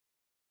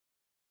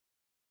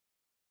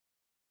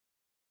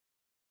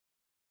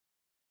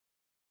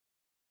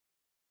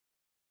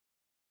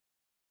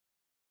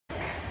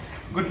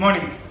Good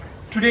morning.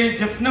 Today,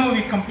 just now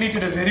we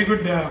completed a very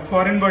good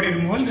foreign body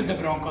removal with the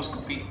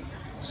bronchoscopy.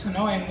 So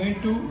now I am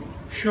going to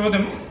show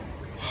them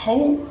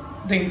how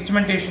the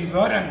instrumentations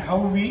are and how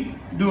we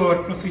do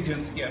our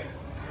procedures here.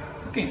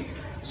 Okay.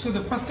 So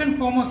the first and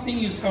foremost thing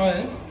you saw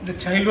is the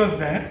child was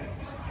there,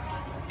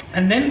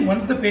 and then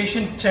once the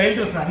child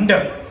was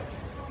under,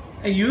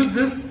 I used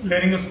this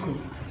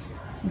laryngoscope.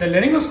 The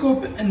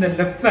laryngoscope in the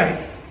left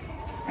side,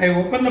 I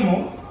open the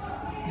mouth,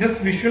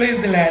 just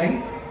visualize the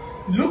larynx,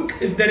 look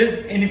if there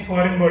is any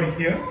foreign body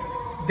here,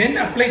 then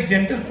apply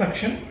gentle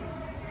suction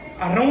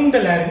around the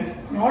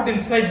larynx, not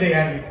inside the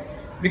airway.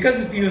 Because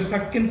if you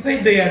suck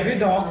inside the airway,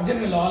 the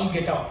oxygen will all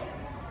get off,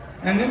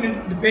 and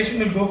then the patient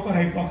will go for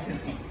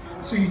hypoxia.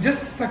 So you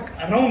just suck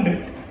around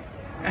it,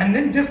 and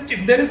then just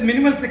if there is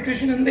minimal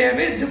secretion in the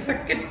airway, just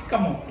suck it,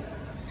 come out.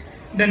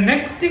 The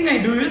next thing I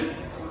do is,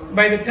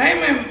 by the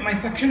time my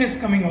suction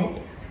is coming out,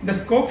 the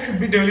scope should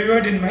be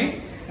delivered in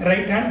my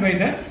right hand by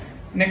the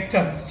next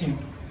assistant.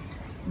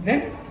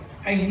 Then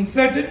I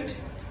insert it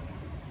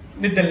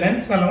with the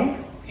lens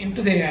alone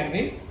into the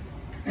airway,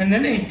 and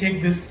then I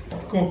take this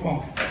scope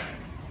off.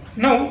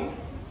 Now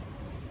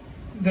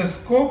the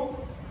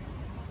scope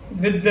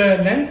with the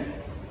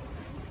lens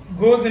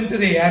goes into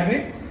the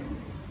airway.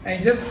 I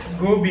just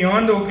go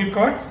beyond the vocal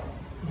cords,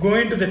 go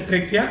into the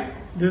trachea,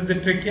 this is the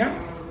trachea,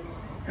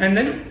 and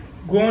then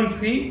go and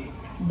see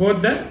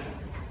both the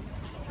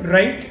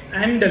right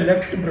and the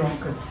left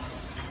bronchus.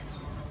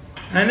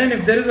 And then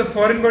if there is a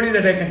foreign body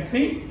that I can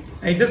see,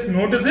 I just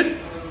notice it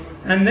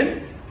and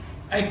then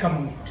I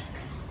come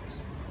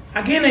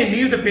out. Again I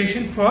leave the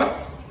patient for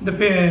the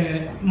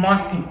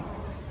masking.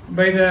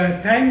 By the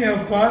time you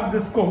have passed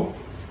the scope,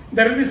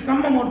 there will be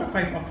some amount of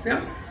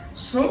hypoxia.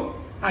 So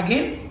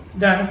again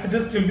the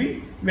anesthetist will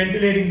be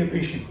ventilating the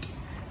patient.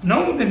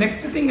 Now the next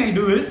thing I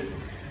do is,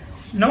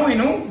 now I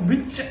know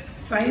which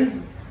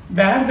size,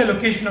 where the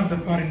location of the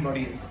foreign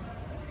body is,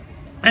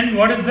 and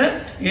what is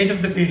the age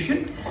of the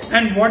patient,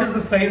 and what is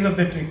the size of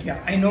the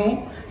trachea. I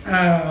know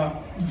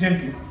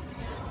gently.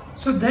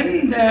 So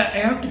then I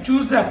have to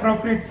choose the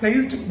appropriate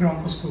sized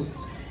bronchoscope.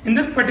 In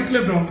this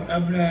particular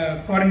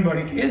foreign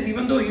body case,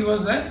 even though he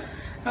was a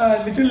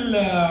little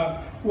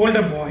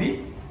older boy,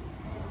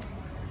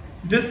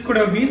 this could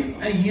have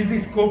been an easy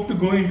scope to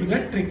go into the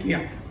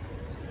trachea.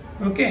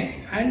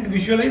 Okay, and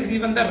visualize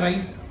even the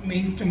right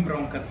mainstem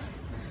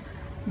bronchus.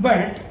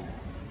 But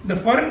the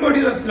foreign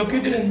body was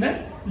located in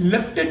the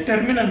left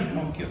terminal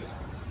bronchus,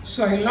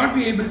 so I will not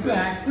be able to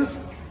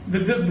access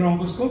with this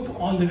bronchoscope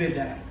all the way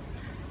there.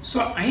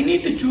 So I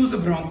need to choose a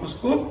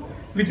bronchoscope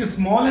which is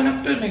small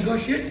enough to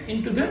negotiate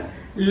into the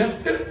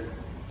left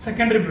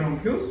secondary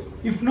bronchus,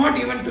 if not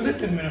even to the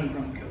terminal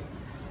bronchus.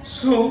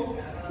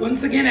 So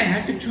once again I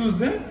had to choose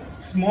the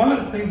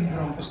smaller size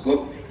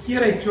bronchoscope.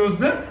 Here I chose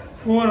the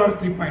 4 or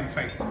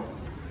 3.5.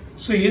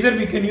 So either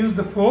we can use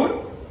the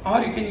 4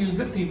 or you can use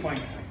the 3.5.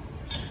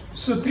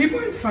 So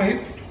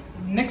 3.5,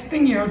 next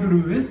thing you have to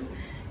do is,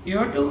 you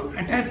have to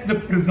attach the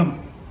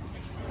prism.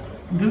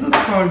 This is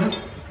called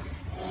as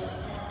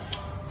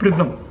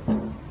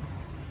prism.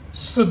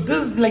 So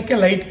this is like a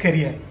light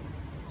carrier.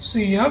 So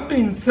you have to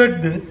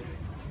insert this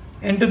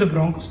into the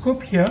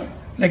bronchoscope here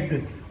like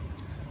this.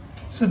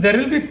 So there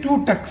will be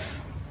 2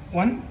 tucks,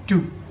 1,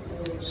 2.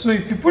 So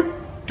if you put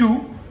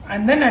 2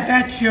 and then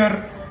attach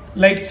your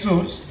light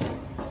source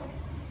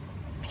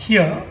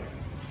here,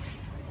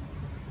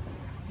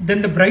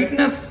 then the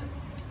brightness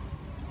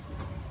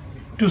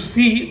to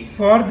see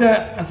for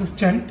the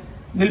assistant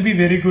will be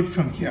very good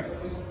from here.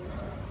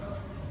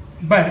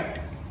 But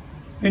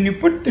when you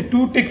put the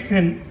 2 ticks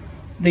in,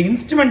 the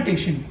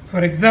instrumentation,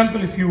 for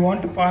example, if you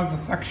want to pass the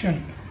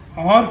suction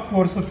or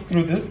forceps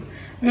through this,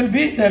 there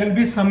will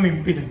be some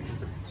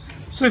impedance.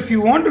 So if you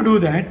want to do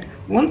that,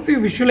 once you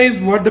visualize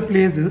what the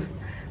place is,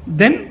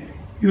 then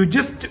you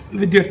just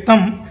with your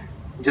thumb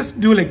just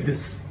do like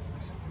this.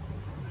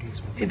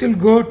 It will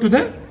go to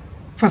the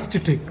first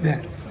tick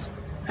there,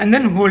 and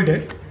then hold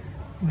it.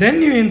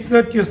 Then you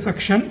insert your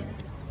suction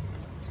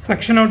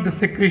out the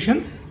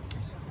secretions,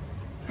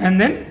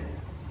 and then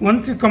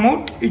once you come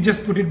out, you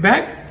just put it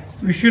back,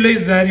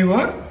 visualize where you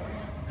are,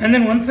 and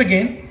then once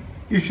again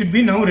you should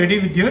be now ready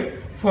with your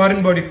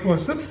foreign body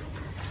forceps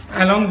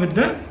along with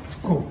the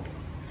scope.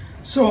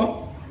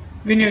 So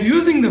when you are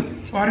using the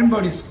foreign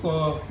body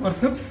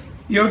forceps,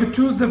 you have to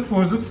choose the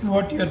forceps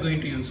what you are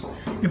going to use.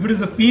 If it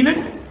is a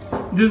peanut,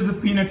 this is the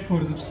peanut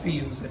forceps we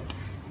use it.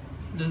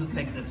 This is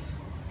like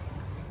this.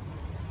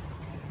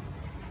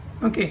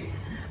 Okay,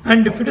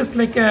 and if it is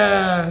like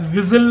a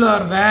whistle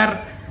or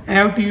where I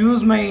have to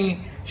use my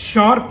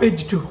sharp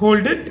edge to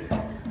hold it,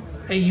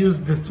 I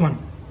use this one.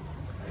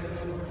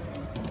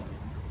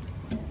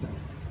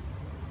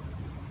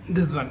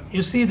 This one.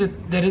 You see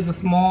that there is a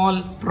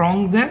small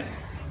prong there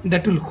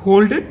that will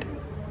hold it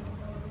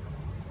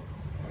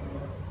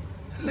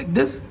like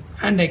this,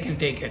 and I can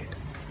take it.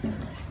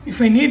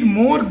 If I need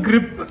more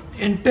grip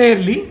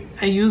entirely,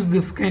 I use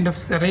this kind of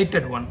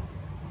serrated one.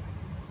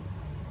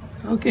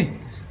 Okay,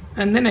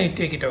 and then I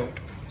take it out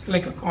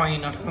like a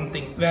coin or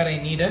something where I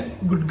need a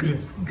good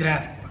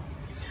grasp.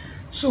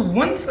 So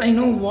once I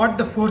know what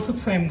the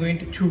forceps I am going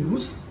to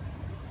choose,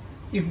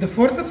 if the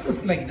forceps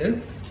is like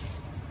this,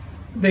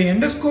 the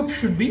endoscope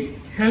should be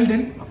held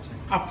in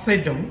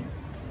upside down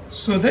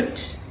so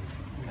that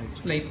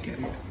light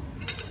carrier.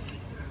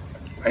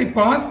 I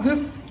pass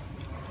this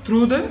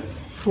through the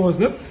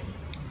forceps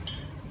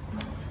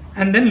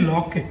and then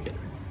lock it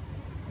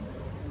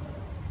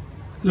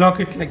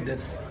like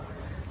this.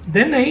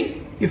 Then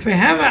if I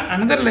have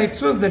another light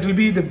source, that will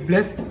be the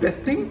best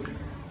thing.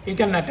 You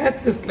can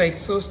attach this light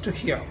source to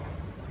here.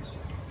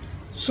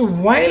 So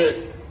while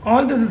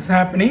all this is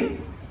happening,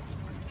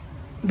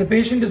 the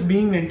patient is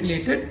being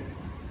ventilated,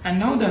 and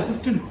now the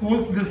assistant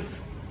holds this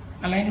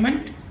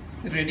alignment,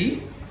 it's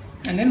ready,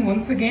 and then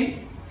once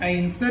again I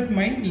insert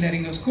my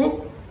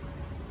laryngoscope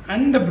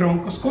and the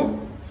bronchoscope,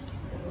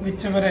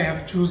 whichever I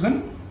have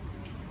chosen.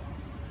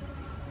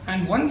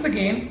 And once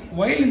again,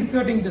 while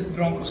inserting this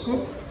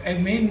bronchoscope, I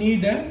may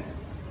need a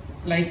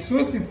light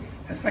source. If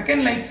a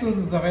second light source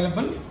is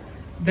available,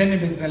 then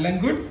it is well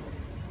and good,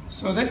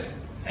 so that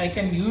I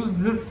can use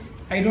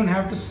this. I don't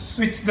have to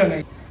switch the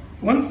light.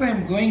 Once I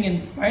am going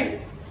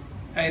inside,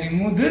 I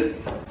remove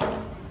this.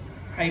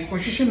 I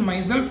position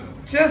myself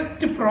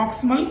just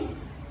proximal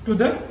to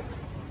the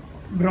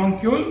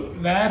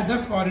bronchiole where the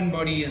foreign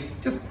body is,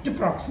 just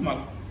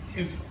proximal.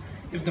 If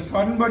the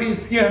foreign body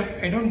is here,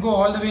 I don't go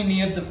all the way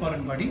near the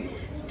foreign body,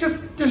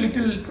 just a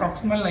little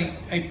proximal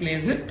I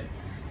place it,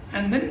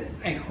 and then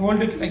I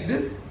hold it like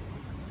this,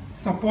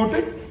 support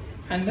it,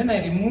 and then I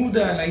remove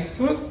the light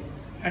source,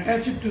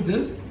 attach it to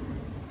this,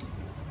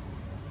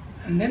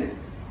 and then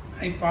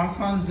I pass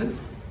on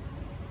this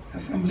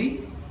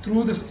assembly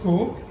through the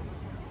scope.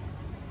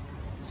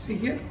 See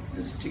here,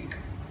 the stick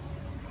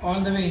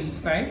all the way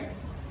inside.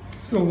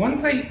 So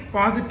once I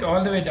pass it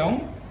all the way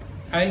down,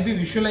 I will be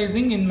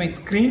visualizing in my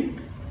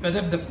screen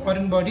whether the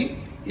foreign body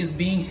is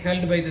being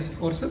held by this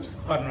forceps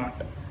or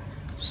not.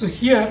 So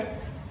here,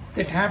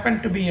 that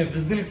happened to be a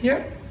vessel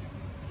here.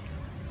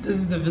 This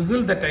is the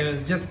vessel that I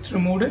was just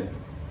removed.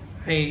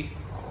 I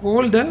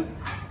hold the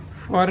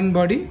foreign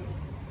body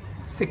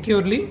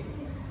securely,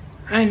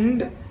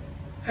 and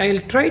I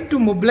will try to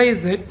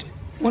mobilize it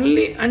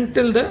only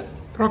until the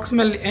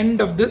proximal end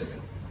of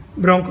this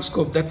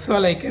bronchoscope. That's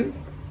all I can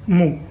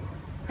move.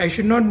 I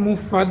should not move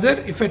further.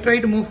 If I try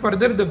to move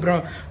further,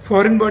 the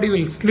foreign body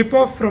will slip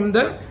off from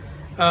the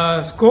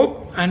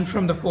scope and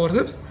from the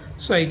forceps.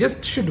 So I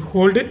just should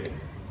hold it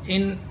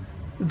in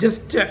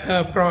just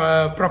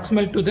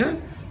proximal to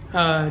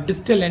the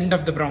distal end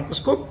of the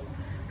bronchoscope.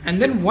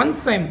 And then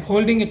once I am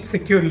holding it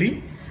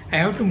securely, I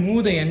have to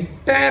move the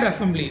entire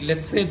assembly.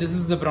 Let's say this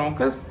is the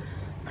bronchus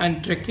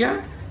and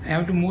trachea. I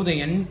have to move the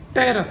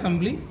entire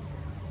assembly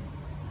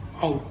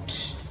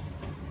out.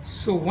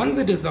 So once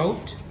it is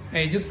out,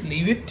 I just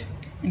leave it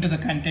into the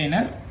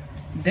container.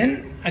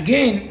 Then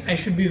again, I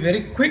should be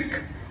very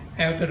quick.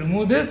 I have to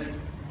remove this,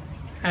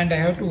 and I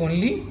have to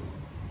only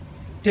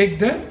take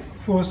the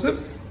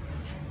forceps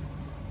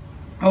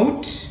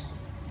out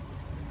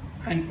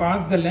and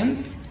pass the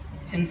lens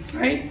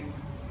inside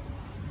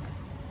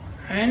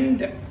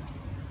and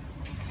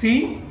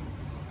see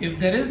if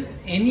there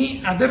is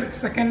any other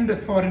second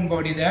foreign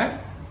body there,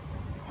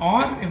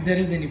 or if there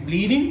is any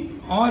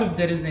bleeding, or if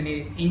there is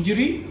any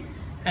injury.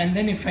 And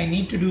then if I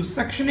need to do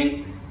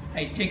suctioning,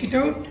 I take it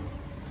out,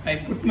 I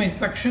put my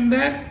suction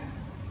there,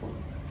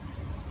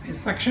 I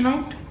suction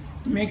out,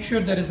 make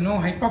sure there is no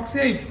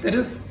hypoxia. If there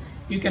is,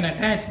 you can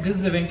attach, this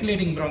is a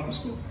ventilating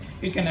bronchoscope,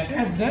 you can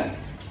attach the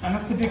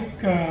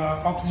anesthetic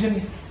oxygen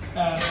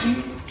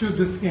into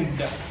this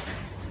end.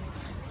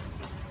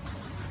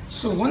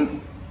 So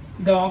once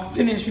the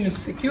oxygenation is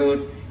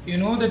secured, you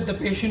know that the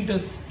patient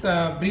is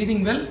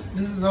breathing well.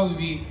 This is how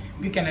we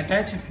can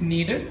attach if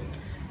needed.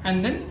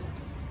 And then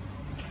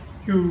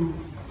you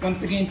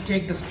once again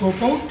take the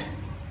scope out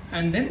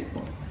and then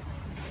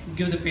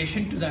give the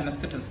patient to the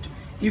anesthetist.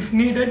 If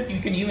needed, you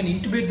can even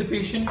intubate the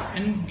patient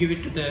and give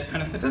it to the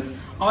anesthetist,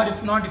 or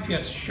if not, if you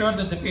are sure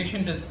that the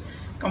patient has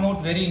come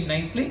out very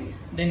nicely,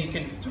 then you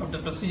can stop the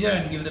procedure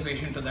and give the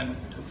patient to the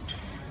anesthetist.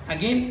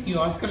 Again, you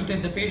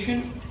auscultate the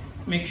patient,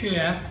 make sure you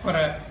ask for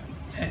a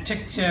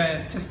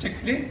chest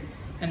x-ray,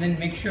 and then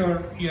make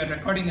sure your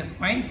recording is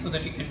fine so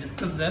that you can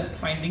discuss the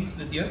findings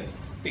with your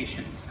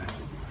patient's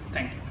family.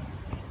 Thank you.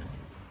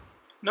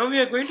 Now we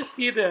are going to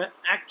see the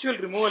actual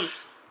removal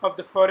of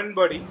the foreign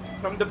body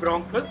from the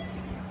bronchus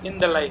in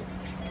the live.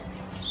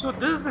 So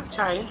this is a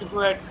child who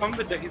had come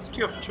with a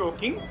history of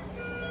choking,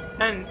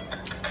 and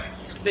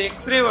the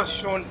x-ray was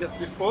shown just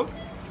before,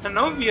 and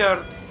now we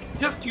are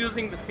just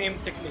using the same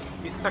techniques.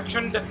 We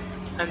suctioned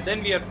and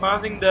then we are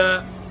passing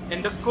the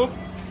endoscope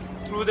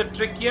through the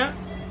trachea,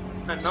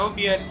 and now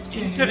we are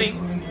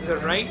entering the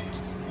right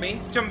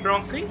mainstem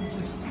bronchi,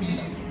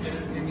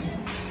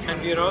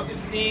 and we are also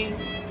seeing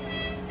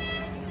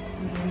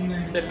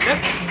the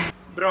left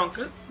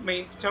bronchus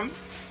mainstem.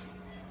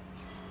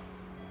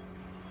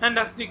 And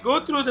as we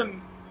go through the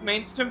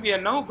mainstem, we are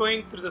now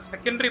going through the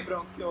secondary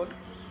bronchiole,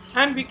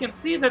 and we can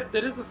see that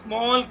there is a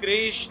small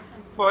greyish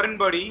foreign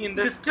body in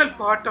the distal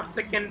part of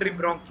secondary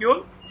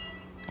bronchiole.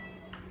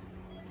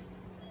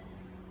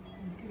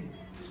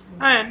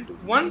 And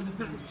once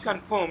this is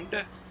confirmed,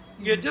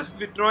 we are just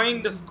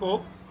withdrawing the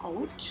scope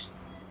out,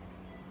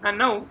 and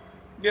now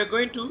we are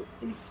going to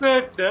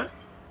insert the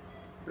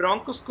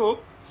bronchoscope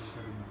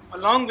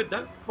along with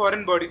the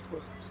foreign body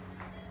forceps.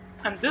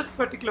 And this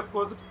particular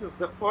forceps is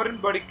the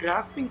foreign body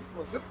grasping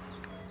forceps.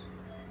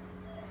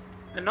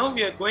 And now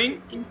we are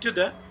going into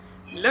the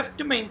left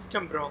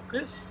mainstem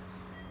bronchus,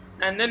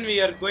 and then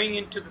we are going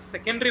into the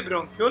secondary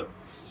bronchiole,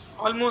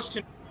 almost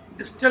in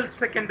distal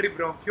secondary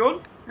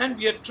bronchiole, and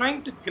we are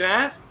trying to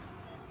grasp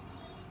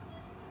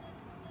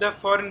the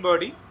foreign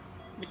body,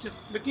 which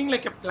is looking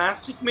like a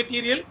plastic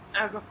material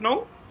as of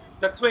now.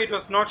 That's why it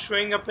was not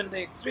showing up in the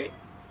X-ray.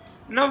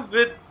 Now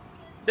with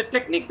the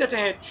technique that I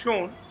had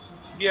shown,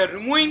 we are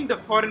removing the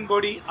foreign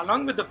body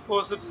along with the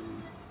forceps,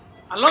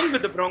 along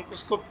with the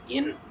bronchoscope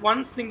in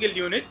one single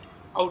unit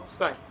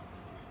outside.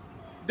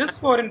 This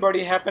foreign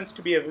body happens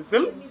to be a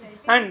vessel,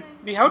 and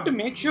we have to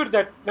make sure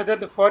that whether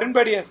the foreign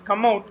body has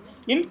come out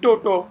in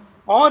toto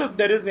or if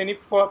there is any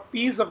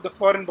piece of the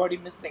foreign body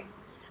missing.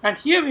 And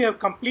here we have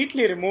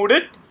completely removed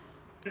it.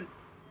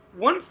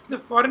 Once the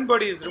foreign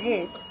body is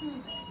removed,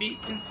 we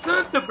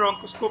insert the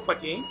bronchoscope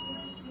again.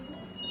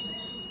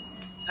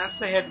 As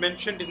I had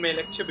mentioned in my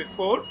lecture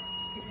before,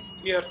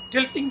 we are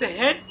tilting the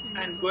head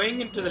and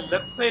going into the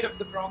left side of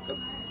the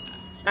bronchus.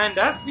 And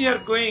as we are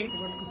going,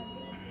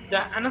 the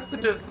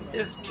anesthetist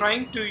is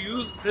trying to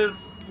use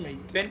his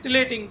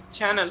ventilating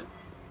channel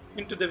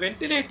into the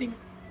ventilating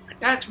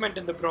attachment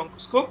in the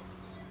bronchoscope.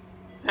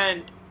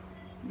 And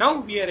now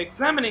we are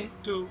examining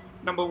to,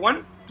 number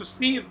one, to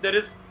see if there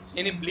is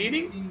any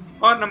bleeding,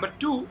 or number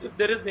two, if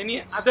there is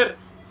any other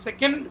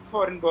second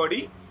foreign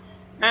body.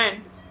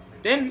 And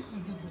then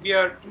we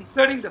are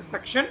inserting the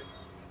suction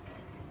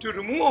to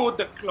remove out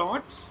the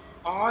clots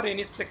or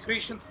any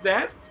secretions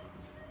there.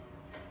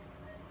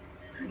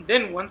 And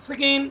then once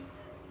again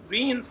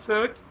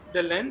reinsert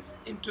the lens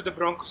into the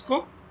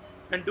bronchoscope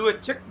and do a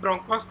check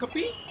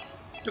bronchoscopy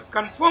to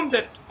confirm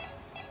that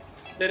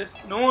there is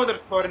no other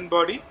foreign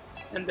body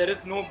and there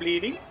is no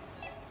bleeding.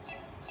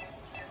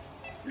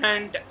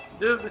 And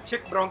this is the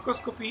check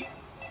bronchoscopy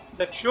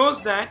that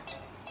shows that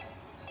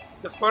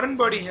the foreign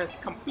body has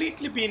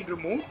completely been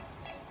removed,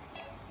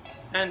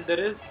 and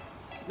this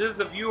is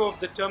a view of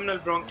the terminal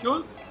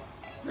bronchioles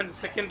and the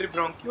secondary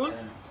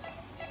bronchioles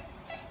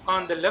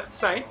on the left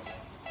side,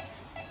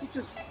 which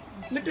is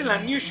little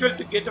unusual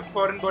to get a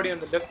foreign body on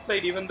the left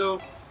side, even though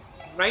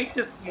right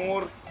is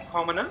more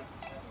commoner.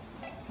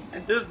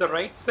 And this is the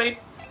right side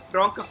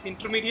bronchus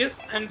intermedius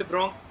and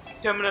the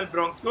terminal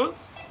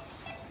bronchioles.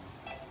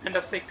 And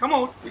as I come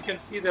out, you can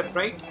see the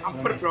right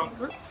upper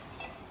bronchus.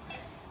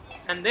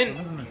 And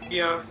then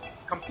we are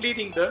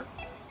completing the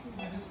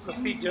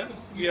procedure.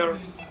 We are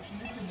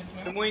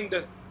removing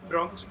the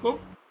bronchoscope,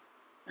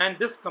 and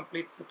this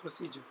completes the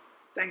procedure.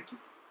 Thank you.